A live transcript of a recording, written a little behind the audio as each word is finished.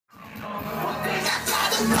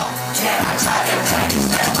know. Can I drive your daddy's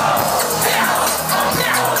Lambo?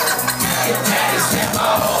 Your daddy's Lambo.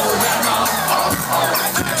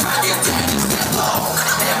 Can I drive your daddy's Lambo?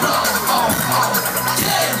 Lambo.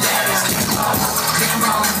 Yeah, your daddy's Lambo.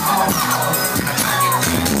 Lambo. Can I drive your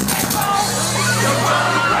daddy's Lambo? You're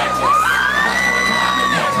running reckless.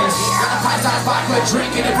 Got a five-size vodka,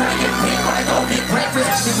 drinking and putting it pink when I go get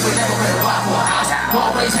breakfast. Think we never read a Bible house.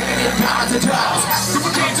 Always hanging in pounds and dollars. If we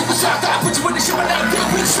came to the shop, I put you in the show and I think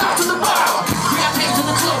we shot to the bar. We got paid to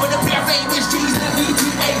the club with a pair of famous G's and a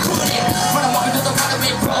VTA hoodie. When I'm walking to the front of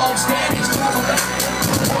big road, standing strong.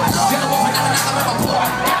 Yelawolf and another boy.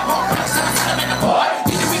 Got more racks than I got him in the boy.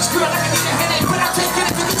 Need a rich girl, I can need a headache, but I'll take it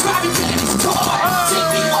if you can drive your daddy's car. Take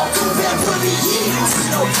me off to Beverly Hills.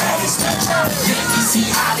 No daddy's touch. Let me see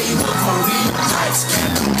Hollywood for real. Lights,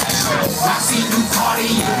 camera, action. I see you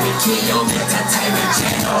partying with Kill Entertainment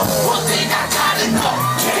Channel. One thing I gotta know,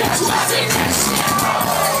 can I drive it that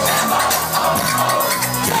Lambo? Lambo,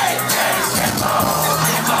 yeah, daddy's Lambo.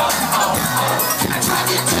 Lambo, can I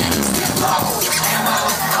drive it daddy's Lambo? Lambo,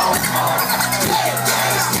 yeah,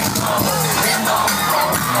 daddy's Lambo. Lambo,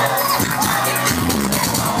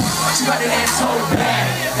 she got it in so bad,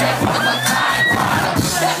 that one of a kind product.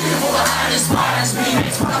 That beautiful behind is smart as me,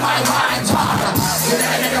 it's one of my wine talker. Get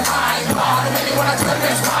that nigga fine, God, and maybe when I turn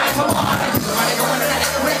this wine for water. Money go into that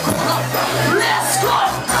red cook up. Let's go!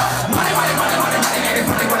 Money, money, money, money, money, money,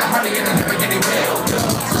 money, when I hurry in the never get it real good.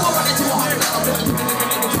 So I'm running to $100 bill,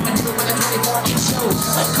 with a 24-inch show.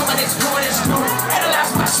 I'm coming exploring this crew, and I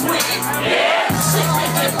lost my sweet. Yeah!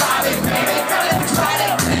 655, baby, girl, let me try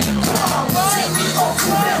that thing. Come on, take me off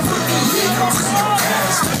to Beverly Hills.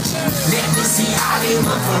 Let me see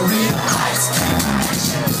Hollywood for real. Lights, camera,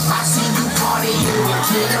 action. I see you partying with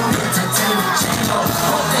Kill Entertainment Channel.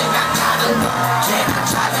 One thing I gotta know, can I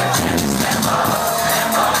drive your daddy's Lambo?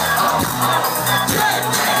 Lambo, yeah,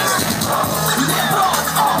 daddy's Lambo. Lambo,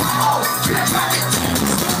 can I drive your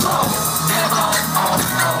daddy's Lambo? Lambo, drive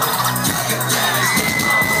your daddy's Lambo. Lambo, can I drive your daddy's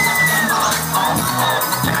Lambo?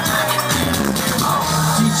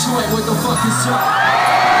 Detroit, what the fuck is up?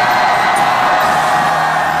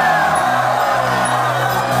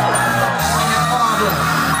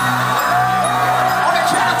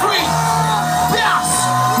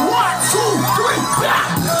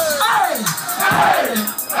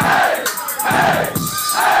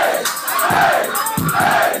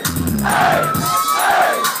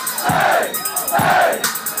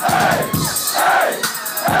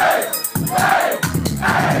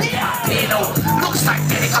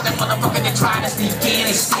 Trying to sneak in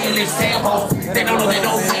and steal his sample. They don't know that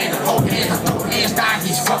no man, hold hands, die,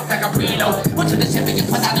 he's fucked like a reload. Went to the shipping and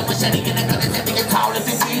put out the machete in the gun and everything and call it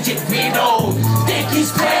the DJ Pino. Think he's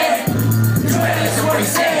bad? You better listen what he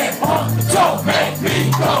said. Don't make me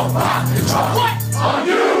go pop the trunk. What? On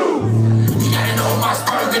you! You gotta know my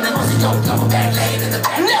spurs and the muscle, yo, double back lane in the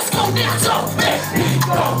back. Let's go now, don't make me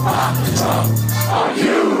go pop the trunk. On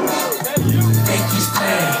you! Think he's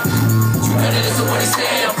bad? You better listen what he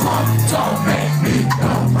said. Don't make me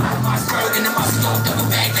go pop my spur in the muscle, yo,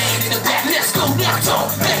 double back lane in the back. Let's go now,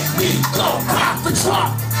 don't make me go pop the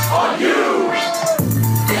trunk. On you!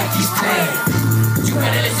 Think he's playing. You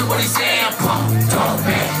better listen what he's saying, pump. Don't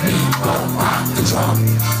make me go pop the trunk.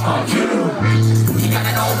 On you! You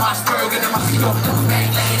gotta know my spur in the muscle, yo, double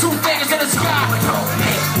back lane. Two fingers in the sky. Don't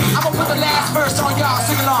make me. I'ma put the last verse on y'all,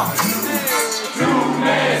 sing along. Two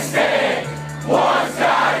men stand, one's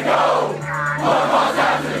gotta go. One more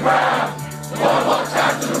time to the ground, one more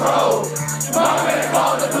time to the road. Mom better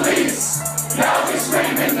call the police, now we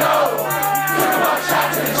screaming no. Took a one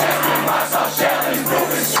shot to the chest and my soft shell is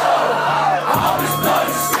moving slow. All this blood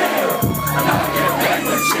is spilled, I'm not gonna get a bag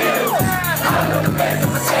with chill. Under the bag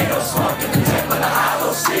of potatoes, smoke in the tip of the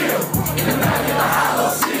hollow steel. In the night of the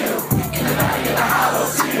hollow steel, in the night of the hollow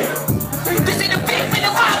steel. This ain't a big bit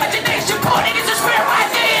of my imagination, pointing is a square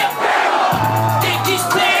right there. Think he's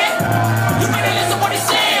playing? You better listen what he's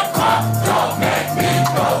saying, pop. Don't make me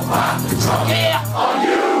go pop the trunk. Yeah, on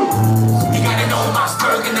you. You gotta know my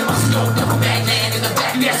spur and the muscle, yo, double back land in the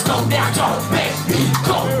back. Let's go now, don't make me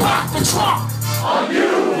go pop the trunk. On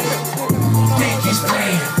you. Think he's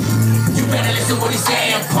playing? You better listen what he's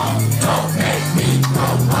saying, pop. Don't make me go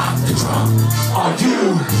pop the trunk. On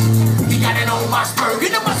you. You gotta know my spur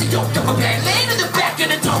and the muscle, yo, double back land in the back of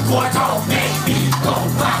the door. Boy, don't make me go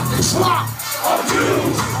pop the trunk. On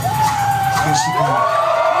you. Here she goes.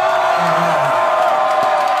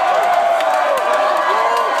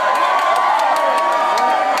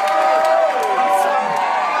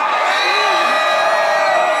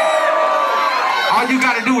 All you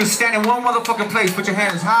gotta do is stand in one motherfucking place, put your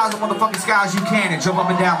hands as high as the motherfucking sky as you can, and jump up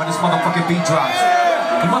and down when this motherfucking beat drops.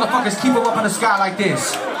 You motherfuckers keep them up in the sky like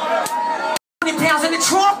this. 20 pounds in the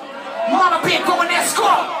trunk. Mama been going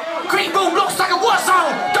escort. Green room looks like a war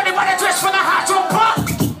zone. Dirty by the dress for the hydro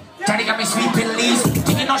pump. Daddy got me sweeping leaves,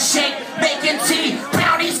 digging on shake, making tea,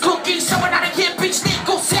 brownies, cookies, someone out of here, beach,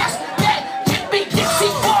 nickel, sass, bet, get me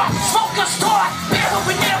Dixie bar, smoke a store, bear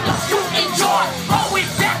with vanilla, you enjoy, always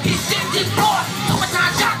back is empty floor,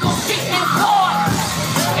 summertime Jocko getting bored,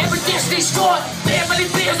 evidence destroyed, family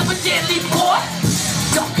beers of a deadly boy,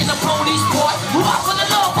 ducking the police boy.